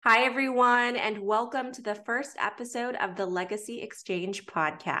Hi, everyone, and welcome to the first episode of the Legacy Exchange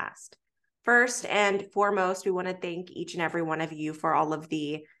podcast. First and foremost, we want to thank each and every one of you for all of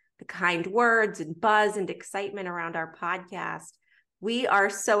the kind words and buzz and excitement around our podcast. We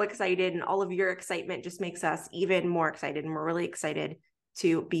are so excited, and all of your excitement just makes us even more excited, and we're really excited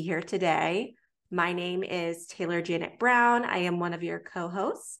to be here today. My name is Taylor Janet Brown. I am one of your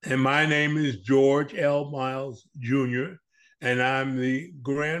co-hosts. And my name is George L. Miles Jr., and I'm the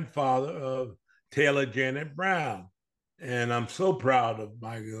grandfather of Taylor Janet Brown. And I'm so proud of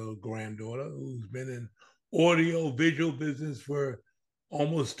my little granddaughter who's been in audio visual business for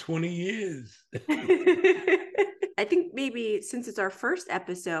almost 20 years. I think maybe since it's our first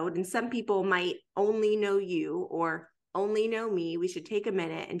episode and some people might only know you or only know me, we should take a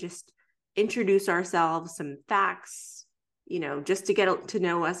minute and just introduce ourselves, some facts, just to get to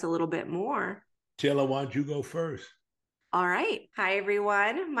know us a little bit more. Taylor, why don't you go first? All right. Hi,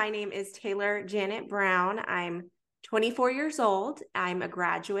 everyone. My name is Taylor Janet Brown. I'm 24 years old. I'm a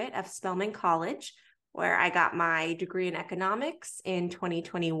graduate of Spelman College, where I got my degree in economics in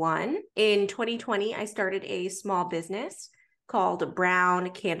 2021. In 2020, I started a small business called Brown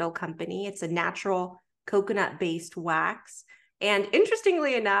Candle Company. It's a natural coconut-based wax. And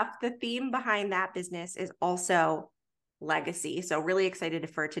interestingly enough, the theme behind that business is also legacy. So really excited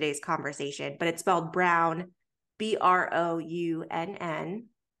for today's conversation, but it's spelled Brown, Brounn.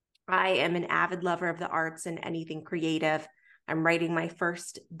 I am an avid lover of the arts and anything creative. I'm writing my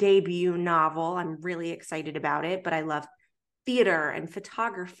first debut novel. I'm really excited about it, but I love theater and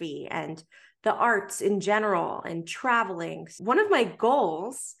photography and the arts in general and traveling. One of my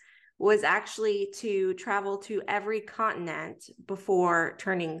goals was actually to travel to every continent before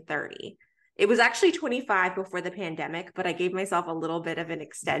turning 30. It was actually 25 before the pandemic, but I gave myself a little bit of an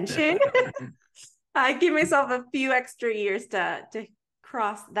extension. I gave myself a few extra years to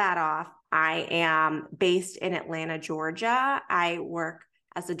cross that off. I am based in Atlanta, Georgia. I work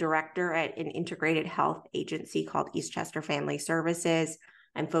as a director at an integrated health agency called Eastchester Family Services.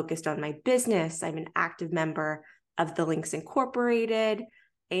 I'm focused on my business. I'm an active member of the Links Incorporated,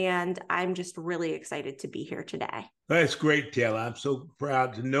 and I'm just really excited to be here today. That's great, Taylor. I'm so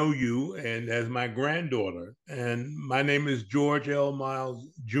proud to know you and as my granddaughter. And my name is George L. Miles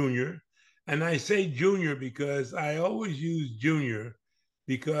Jr. And I say junior because I always use junior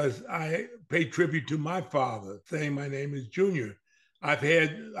because I pay tribute to my father, saying my name is Junior. I've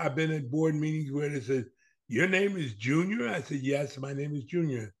been at board meetings where they said, "Your name is Junior?" I said, "Yes, my name is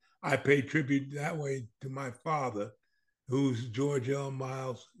Junior." I pay tribute that way to my father, who's George L.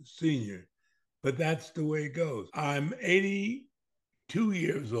 Miles Sr. But that's the way it goes. I'm 82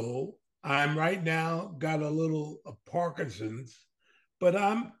 years old. I'm right now got a little Parkinson's, but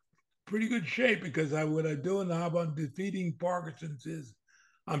I'm pretty good shape because what I do now about defeating Parkinson's is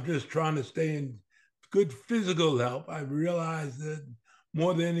I'm just trying to stay in good physical health. I realized that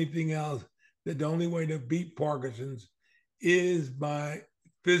more than anything else, that the only way to beat Parkinson's is my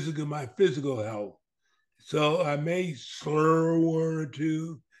physical health. So I may slur a word or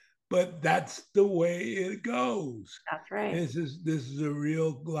two, but that's the way it goes. That's right. This is a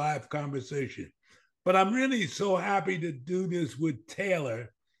real live conversation. But I'm really so happy to do this with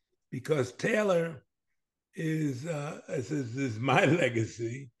Taylor because Taylor is my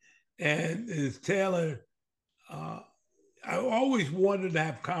legacy, and is Taylor. I always wanted to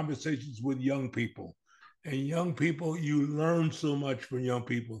have conversations with young people, and young people, you learn so much from young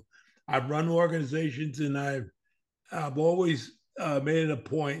people. I've run organizations, and I've always made it a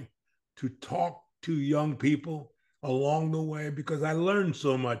point to talk to young people along the way because I learned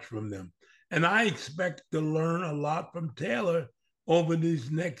so much from them, and I expect to learn a lot from Taylor over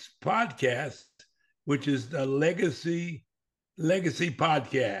these next podcasts, which is the Legacy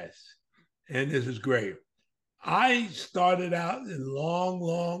podcast. And this is great. I started out a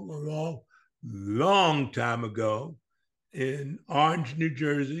long time ago in Orange, New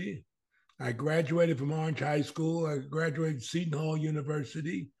Jersey. I graduated from Orange High School. I graduated Seton Hall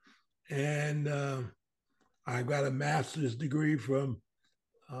University, and I got a master's degree from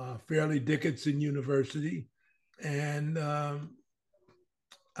Fairleigh Dickinson University. And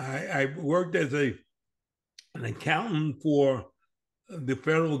I worked as an accountant for the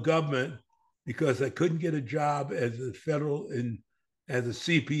federal government because I couldn't get a job as a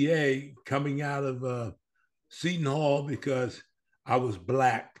CPA coming out of Seton Hall because I was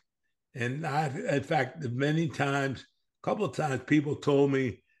Black. And in fact, many times, a couple of times, people told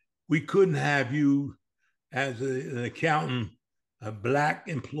me we couldn't have you as an accountant, a Black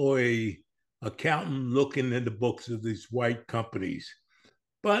employee accountant looking in the books of these white companies.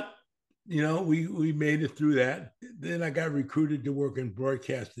 But we made it through that. Then I got recruited to work in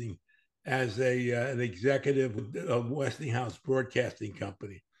broadcasting as an executive of Westinghouse Broadcasting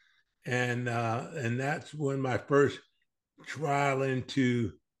Company, and that's when my first trial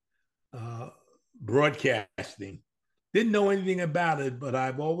into uh, broadcasting. Didn't know anything about it, but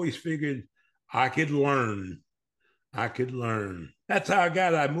I've always figured I could learn. I could learn. That's how I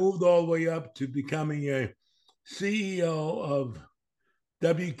got it. I moved all the way up to becoming a CEO of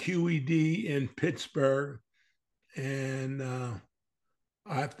WQED in Pittsburgh. And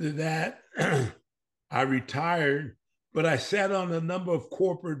after that, I retired, but I sat on a number of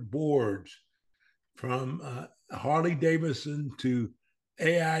corporate boards from Harley Davidson to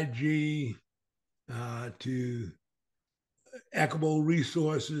AIG to Equitable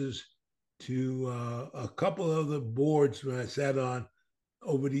Resources to a couple of the boards that I sat on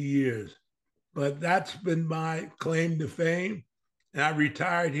over the years. But that's been my claim to fame. And I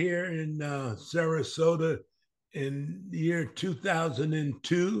retired here in Sarasota in the year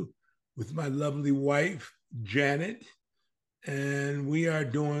 2002 with my lovely wife, Janet. And we are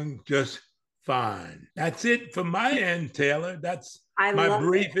doing just fine. That's it from my end, Taylor. That's I my love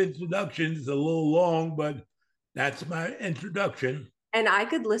brief it. introduction. It's a little long, but that's my introduction. And I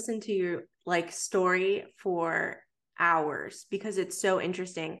could listen to your like story for hours because it's so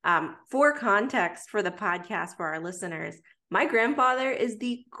interesting. For context for the podcast for our listeners, my grandfather is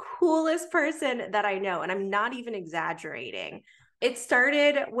the coolest person that I know, and I'm not even exaggerating. It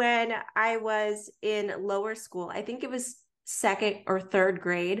started when I was in lower school. I think it was second or third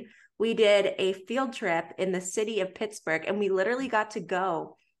grade. We did a field trip in the city of Pittsburgh, and we literally got to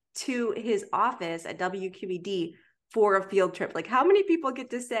go to his office at WQED for a field trip. Like, how many people get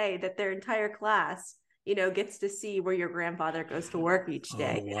to say that their entire class, gets to see where your grandfather goes to work each Oh,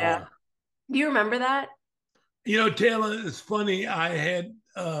 day? wow. Do you remember that? Taylor, it's funny. I had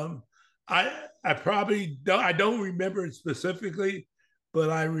I probably don't remember it specifically, but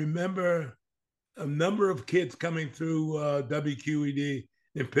I remember a number of kids coming through WQED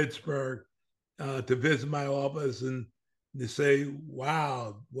in Pittsburgh to visit my office and to say,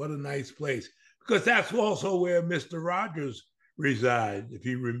 "Wow, what a nice place!" Because that's also where Mr. Rogers resides, if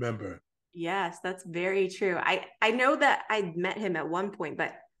you remember. Yes, that's very true. I know that I met him at one point,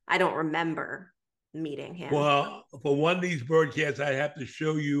 but I don't remember meeting him. Well, for one of these broadcasts, I have to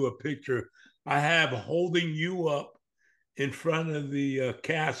show you a picture I have holding you up in front of the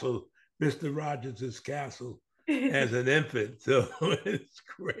castle, Mr. Rogers' castle, as an infant. So it's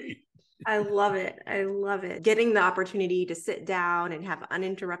great. I love it. I love it. Getting the opportunity to sit down and have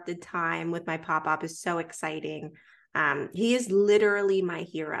uninterrupted time with my pop-up is so exciting. He is literally my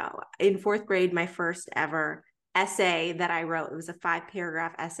hero. In fourth grade, my first ever essay that I wrote, it was a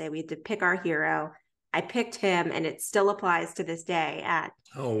 5-paragraph essay. We had to pick our hero. I picked him, and it still applies to this day at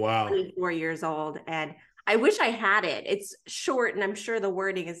Oh, wow. 24 years old. And I wish I had it. It's short, and I'm sure the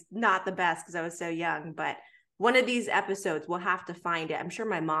wording is not the best because I was so young, but one of these episodes, we'll have to find it. I'm sure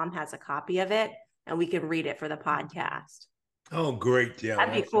my mom has a copy of it, and we can read it for the podcast. Oh, great. Yeah,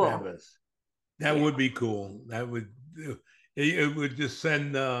 That'd be that's cool. fabulous. That would be cool. That would, it would just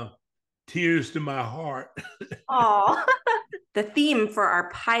send tears to my heart. Oh, the theme for our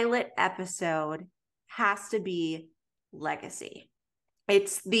pilot episode has to be legacy.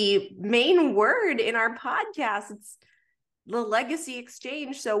 It's the main word in our podcast. It's the legacy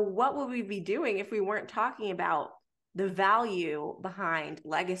exchange. So what would we be doing if we weren't talking about the value behind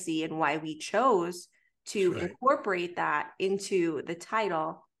legacy and why we chose to incorporate that into the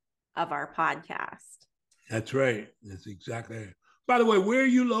title of our podcast? That's right. That's exactly right. By the way, where are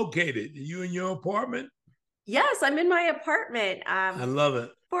you located? Are you in your apartment? Yes, I'm in my apartment. I love it.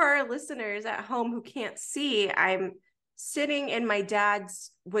 For our listeners at home who can't see, I'm sitting in my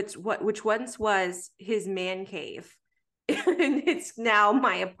dad's, which once was his man cave. And it's now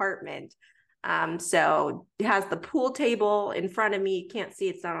my apartment. So it has the pool table in front of me. You can't see,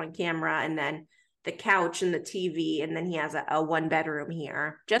 it's not on camera. And then the couch and the TV. And then he has a 1-bedroom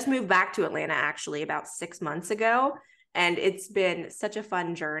here. Just moved back to Atlanta actually about 6 months ago. And it's been such a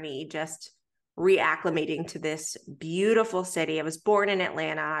fun journey just reacclimating to this beautiful city. I was born in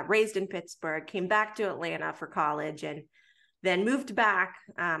Atlanta, raised in Pittsburgh, came back to Atlanta for college, and then moved back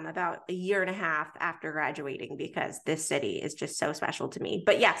about a year and a half after graduating because this city is just so special to me.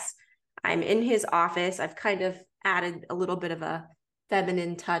 But yes, I'm in his office. I've kind of added a little bit of a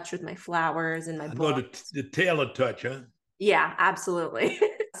feminine touch with my flowers and my books. The Taylor touch, huh? Yeah, absolutely.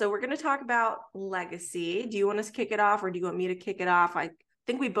 So we're going to talk about legacy. Do you want us to kick it off, or do you want me to kick it off? I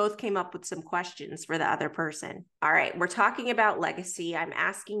think we both came up with some questions for the other person. All right, we're talking about legacy. I'm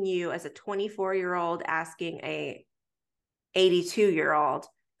asking you as a 24-year-old asking a 82-year-old,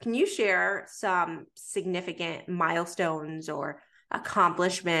 Can you share some significant milestones or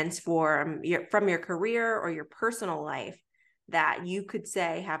accomplishments from your career or your personal life that you could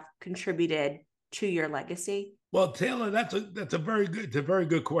say have contributed to your legacy? Well, Taylor, that's a very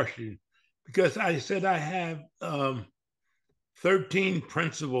good question, because I said I have 13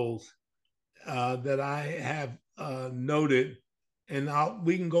 principles that I have noted, and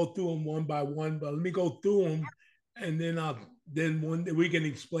we can go through them one by one. But let me go through them, and then we can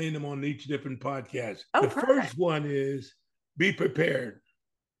explain them on each different podcast. Oh, The perfect. first one is be prepared.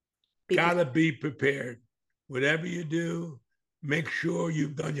 Gotta be prepared. Whatever you do, make sure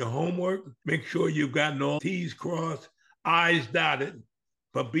you've done your homework. Make sure you've gotten all T's crossed, I's dotted,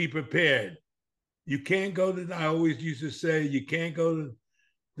 but be prepared. You can't go to, I always used to say, you can't go to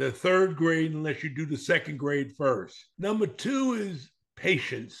the third grade unless you do the second grade first. Number two is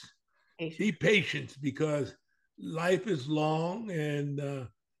patience. Be patient, because life is long, and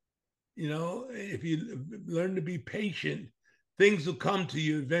if you learn to be patient, things will come to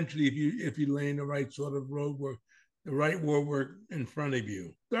you eventually if you lay in the right sort of road work, the right road work in front of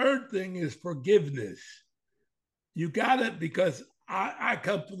you. Third thing is forgiveness. You got it, because I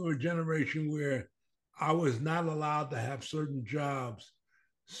come from a generation where I was not allowed to have certain jobs,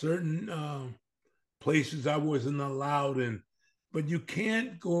 certain places I wasn't allowed in. But you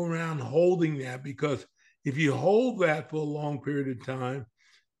can't go around holding that, because if you hold that for a long period of time,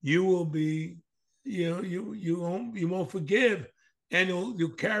 you will be, you won't forgive, and you'll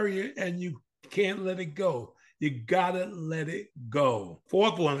carry it, and you can't let it go. You gotta let it go.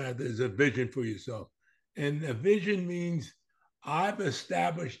 Fourth one is a vision for yourself, and a vision means I've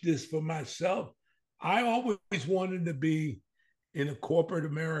established this for myself. I always wanted to be in a corporate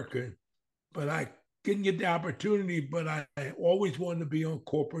America, but I didn't get the opportunity. But I always wanted to be on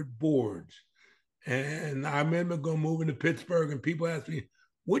corporate boards. And I remember moving to Pittsburgh, and people asked me,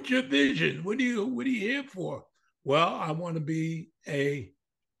 "What's your vision? What are you here for?" Well, I want to be a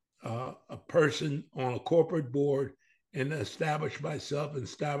person on a corporate board and establish myself and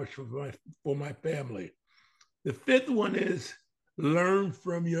establish for my family. The fifth one is learn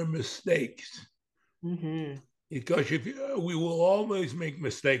from your mistakes. Mm-hmm. Because we will always make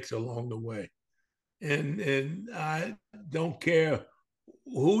mistakes along the way, and I don't care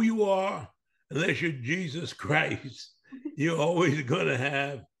who you are, unless you're Jesus Christ, you're always you're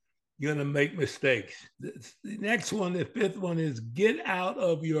gonna make mistakes. The next one, the fifth one, is get out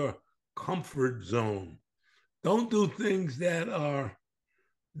of your comfort zone. Don't do things that are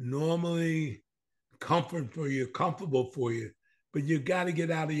normally comfortable for you, but you got to get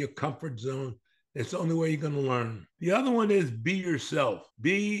out of your comfort zone. It's the only way you're going to learn. The other one is be yourself.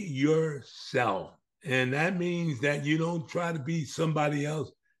 Be yourself. And that means that you don't try to be somebody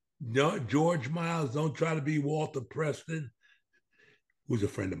else. George Miles, don't try to be Walter Preston, who's a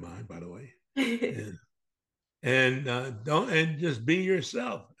friend of mine, by the way. And just be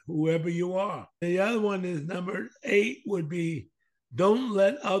yourself, whoever you are. The other one is number 8 would be don't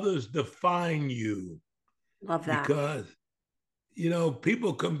let others define you. Love that. Because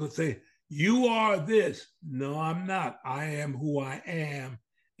people come and say, you are this. No, I'm not. I am who I am,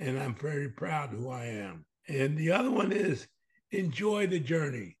 and I'm very proud of who I am. And the other one is enjoy the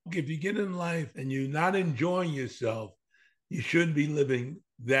journey. If you get in life and you're not enjoying yourself, you shouldn't be living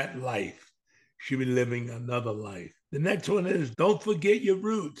that life. You should be living another life. The next one is don't forget your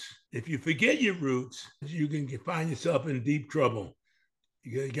roots. If you forget your roots, you can find yourself in deep trouble.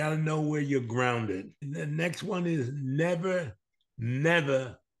 You got to know where you're grounded. And the next one is never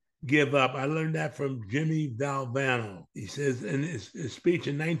give up. I learned that from Jimmy Valvano. He says in his speech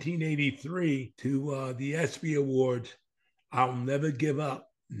in 1983 to the ESPY Awards, I'll never give up.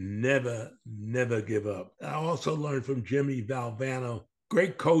 Never give up. I also learned from Jimmy Valvano,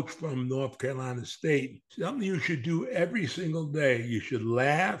 great coach from North Carolina State, something you should do every single day. You should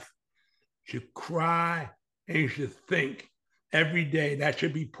laugh, you should cry, and you should think every day. That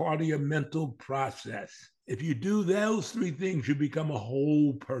should be part of your mental process. If you do those 3 things, you become a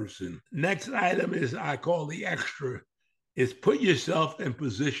whole person. Next item is, I call the extra, is put yourself in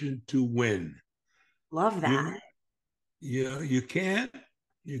position to win. Love that.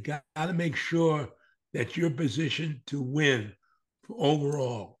 You got to make sure that you're positioned to win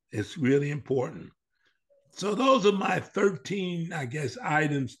overall. It's really important. So those are my 13, I guess,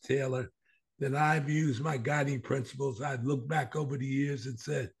 items, Taylor, that I've used, my guiding principles. I've looked back over the years and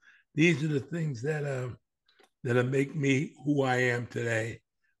said, these are the things that make me who I am today.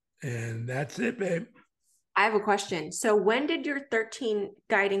 And that's it, babe. I have a question. So when did your 13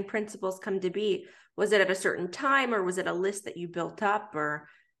 guiding principles come to be? Was it at a certain time, or was it a list that you built up, or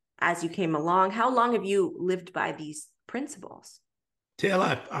as you came along? How long have you lived by these principles?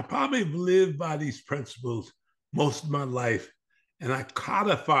 Taylor, I probably lived by these principles most of my life, and I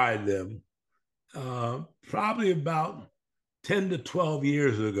codified them probably about 10 to 12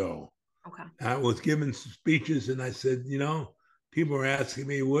 years ago. Okay. I was giving speeches and I said, people are asking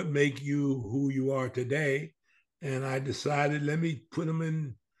me what make you who you are today. And I decided, let me put them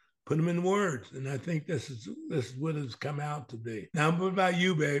in words. And I think this is what it's come out to be. Now, what about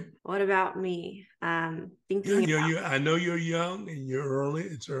you, babe? What about me? Yeah, Thinking about I know you're young and you're early.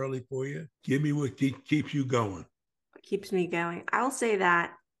 It's early for you. Give me what keeps you going. what keeps me going. I'll say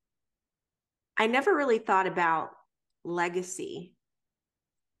that I never really thought about legacy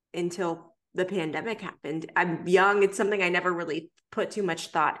until the pandemic happened. I'm young. It's something I never really put too much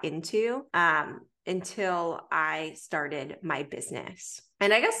thought into until I started my business.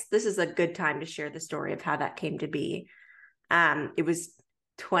 And I guess this is a good time to share the story of how that came to be. It was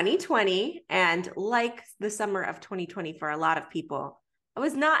 2020, and like the summer of 2020 for a lot of people, I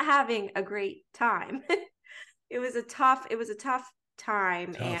was not having a great time. It was a tough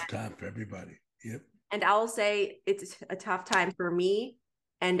time. Tough time for everybody. Yep. And I'll say it's a tough time for me.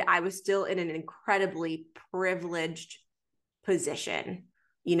 And I was still in an incredibly privileged position.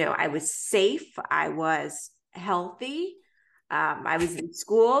 I was safe. I was healthy. I was in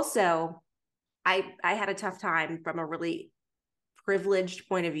school. So I had a tough time from a really privileged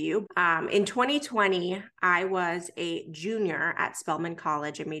point of view. In 2020, I was a junior at Spelman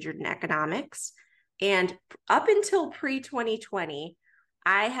College. I majored in economics. And up until pre-2020,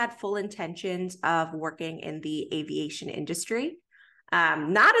 I had full intentions of working in the aviation industry.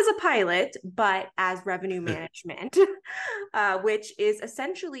 Not as a pilot, but as revenue management, which is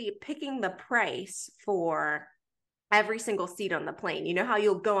essentially picking the price for every single seat on the plane. You know how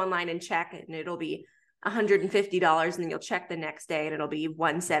you'll go online and check and it'll be $150 and then you'll check the next day and it'll be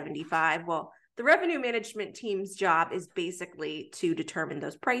 $175. Well, the revenue management team's job is basically to determine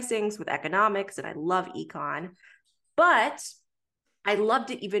those pricings with economics, and I love econ, but I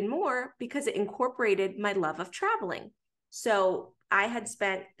loved it even more because it incorporated my love of traveling. So I had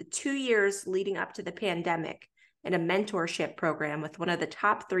spent the 2 years leading up to the pandemic in a mentorship program with one of the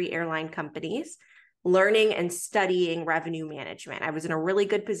top 3 airline companies, learning and studying revenue management. I was in a really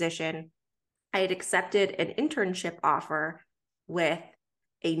good position. I had accepted an internship offer with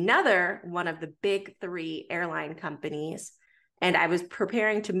another one of the big 3 airline companies, and I was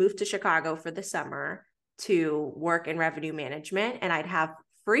preparing to move to Chicago for the summer to work in revenue management, and I'd have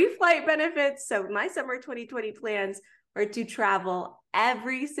free flight benefits. So my summer 2020 plans were to travel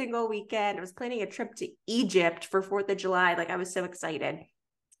every single weekend. I was planning a trip to Egypt for 4th of July. Like, I was so excited.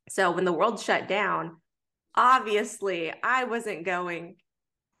 So when the world shut down, obviously I wasn't going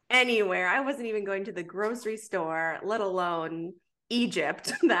anywhere. I wasn't even going to the grocery store, let alone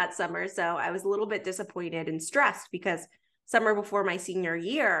Egypt that summer. So I was a little bit disappointed and stressed because summer before my senior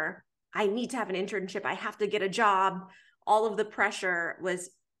year, I need to have an internship. I have to get a job. All of the pressure was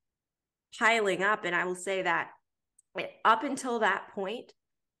piling up. And I will say that up until that point,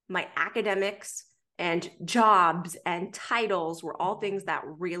 my academics and jobs and titles were all things that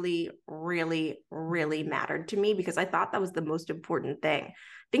really, really, really mattered to me because I thought that was the most important thing. I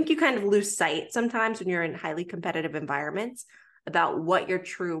think you kind of lose sight sometimes when you're in highly competitive environments about what your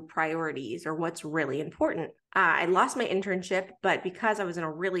true priorities or what's really important. I lost my internship, but because I was in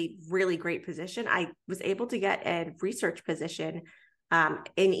a really, really great position, I was able to get a research position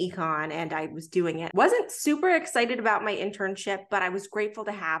in econ, and I was doing it. Wasn't super excited about my internship, but I was grateful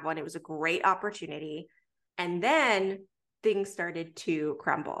to have one. It was a great opportunity. And then things started to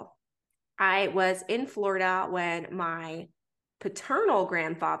crumble. I was in Florida when my paternal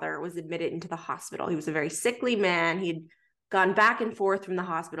grandfather was admitted into the hospital. He was a very sickly man. He'd gone back and forth from the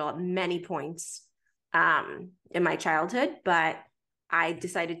hospital at many points in my childhood, but I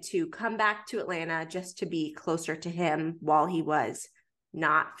decided to come back to Atlanta just to be closer to him while he was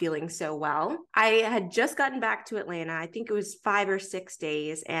not feeling so well. I had just gotten back to Atlanta. I think it was 5 or 6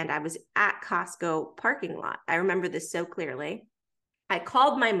 days, and I was at Costco parking lot. I remember this so clearly. I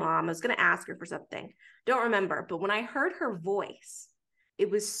called my mom. I was going to ask her for something. Don't remember, but when I heard her voice, it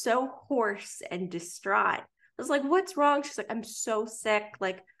was so hoarse and distraught. I was like, "What's wrong?" She's like, "I'm so sick.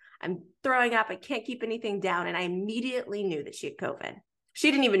 Like, I'm throwing up. I can't keep anything down." And I immediately knew that she had COVID.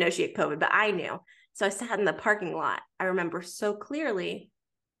 She didn't even know she had COVID, but I knew. So I sat in the parking lot. I remember so clearly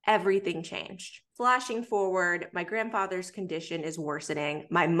everything changed. Flashing forward, my grandfather's condition is worsening.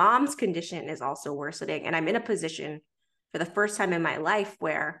 My mom's condition is also worsening. And I'm in a position for the first time in my life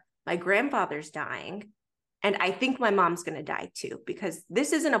where my grandfather's dying. And I think my mom's going to die too, because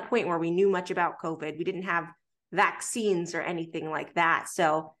this isn't a point where we knew much about COVID. We didn't have vaccines or anything like that.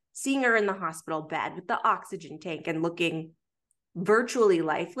 So seeing her in the hospital bed with the oxygen tank and looking virtually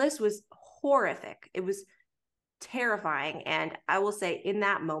lifeless was horrific. It was terrifying. And I will say, in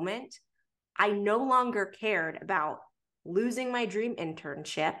that moment, I no longer cared about losing my dream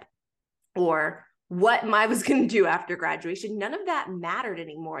internship or what I was going to do after graduation. None of that mattered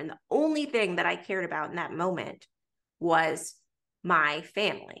anymore. And the only thing that I cared about in that moment was my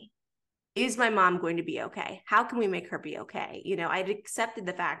family. Is my mom going to be okay? How can we make her be okay? You know, I'd accepted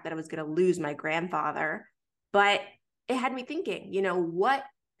the fact that I was going to lose my grandfather, but it had me thinking, you know, what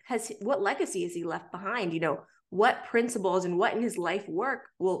legacy has he left behind? You know, what principles and what in his life work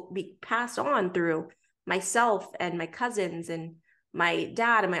will be passed on through myself and my cousins and my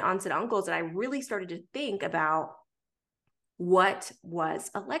dad and my aunts and uncles. And I really started to think about what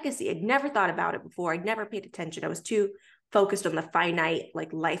was a legacy. I'd never thought about it before. I'd never paid attention. I was too focused on the finite,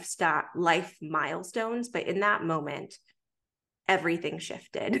 like life milestones. But in that moment, everything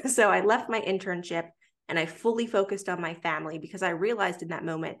shifted. So I left my internship and I fully focused on my family, because I realized in that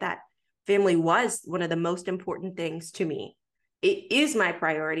moment that family was one of the most important things to me. It is my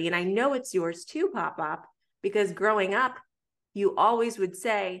priority. And I know it's yours too, Pop-Up, because growing up, you always would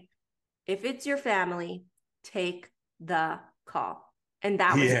say, if it's your family, take the call. And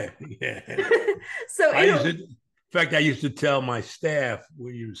that was it. So in fact, I used to tell my staff,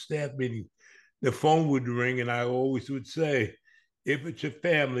 when you were staff meeting, the phone would ring and I always would say, if it's your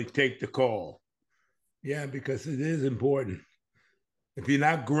family, take the call. Yeah, because it is important. If you're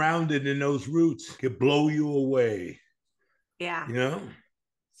not grounded in those roots, it could blow you away. Yeah. You know?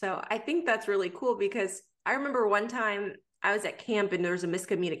 So I think that's really cool, because I remember one time I was at camp and there was a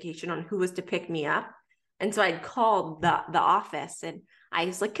miscommunication on who was to pick me up. And so I'd called the office and I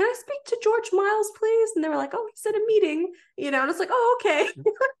was like, can I speak to George Miles, please? And they were like, oh, he's at a meeting, you know, and I was like, oh, okay.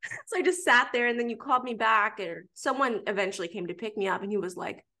 So I just sat there, and then you called me back, or someone eventually came to pick me up, and he was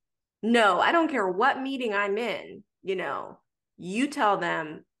like, no, I don't care what meeting I'm in, you know, you tell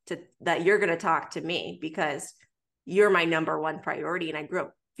them that you're going to talk to me, because you're my number one priority. And I grew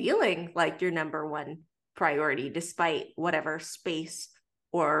up feeling like your number one priority, despite whatever space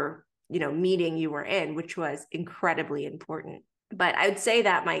or, you know, meeting you were in, which was incredibly important. But I would say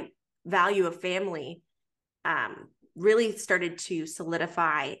that my value of family really started to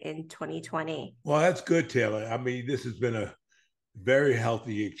solidify in 2020. Well, that's good, Taylor. I mean, this has been a very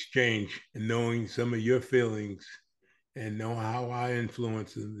healthy exchange, and knowing some of your feelings and know how I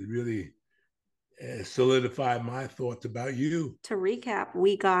influence and really solidify my thoughts about you. To recap,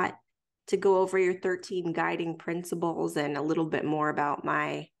 we got to go over your 13 guiding principles and a little bit more about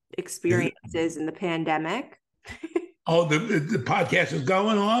my experiences in the pandemic. Oh, the podcast is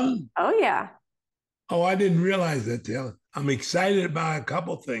going on? Oh, yeah. Oh, I didn't realize that, Taylor. I'm excited about a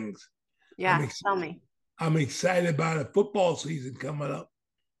couple things. Yeah, tell me. I'm excited about a football season coming up.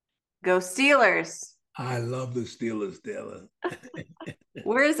 Go Steelers. I love the Steelers, Taylor.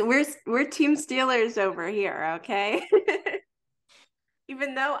 We're Team Steelers over here, okay?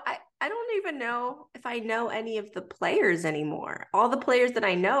 Even though I don't even know if I know any of the players anymore. All the players that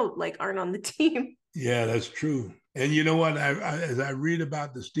I know like aren't on the team. Yeah, that's true. And you know what? As I read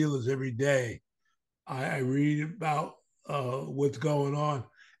about the Steelers every day, I read about what's going on,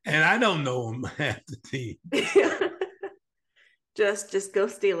 and I don't know them half the team. Just go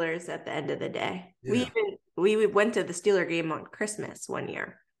Steelers at the end of the day. Yeah. We went to the Steeler game on Christmas one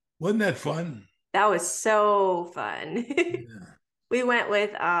year. Wasn't that fun? That was so fun. Yeah. We went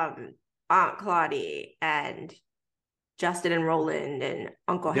with Aunt Claudie and Justin and Roland and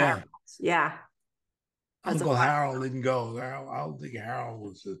Uncle Harold. Yeah. Uncle Harold didn't go. I don't think Harold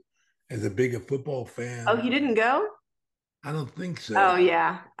was as a big a football fan. Oh, he didn't go? I don't think so. Oh,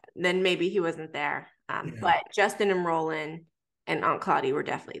 yeah. Then maybe he wasn't there. But Justin and Roland and Aunt Claudie were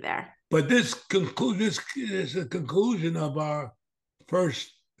definitely there. But this is a conclusion of our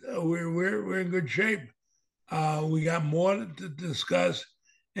first. We're in good shape. We got more to discuss,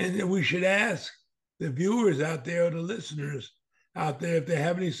 and we should ask the viewers out there or the listeners out there if they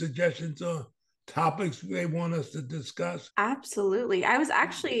have any suggestions or topics they want us to discuss. Absolutely.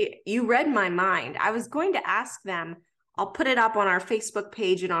 You read my mind. I was going to ask them. I'll put it up on our Facebook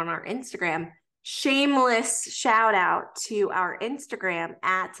page and on our Instagram. Shameless shout out to our Instagram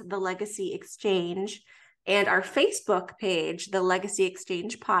at The Legacy Exchange and our Facebook page, The Legacy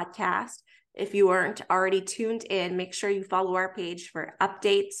Exchange Podcast. If you aren't already tuned in, make sure you follow our page for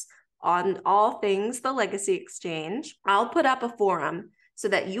updates on all things The Legacy Exchange. I'll put up a forum so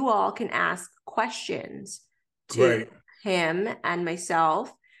that you all can ask questions to him and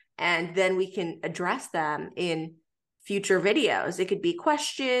myself, and then we can address them in future videos. It could be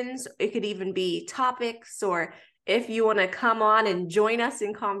questions, it could even be topics, or if you want to come on and join us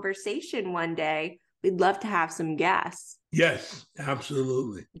in conversation one day, we'd love to have some guests. Yes,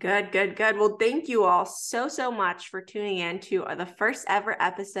 absolutely. Good, good, good. Well, thank you all so, so much for tuning in to the first ever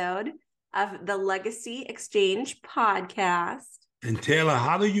episode of the Legacy Exchange podcast. And Taylor,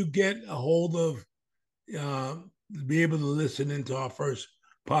 how do you get a hold of, uh, be able to listen into our first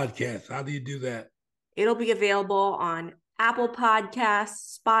podcast? How do you do that? It'll be available on Apple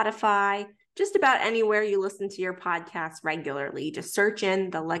Podcasts, Spotify, just about anywhere you listen to your podcasts regularly. Just search in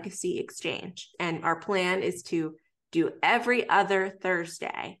the Legacy Exchange. And our plan is to do every other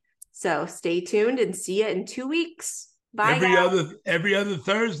Thursday. So stay tuned and see you in 2 weeks. Bye, guys. Every other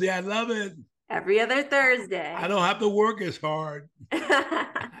Thursday. I love it. Every other Thursday. I don't have to work as hard. All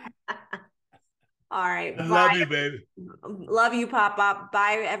right. I Bye. love you, baby. Love you, Pop Up.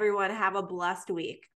 Bye, everyone. Have a blessed week.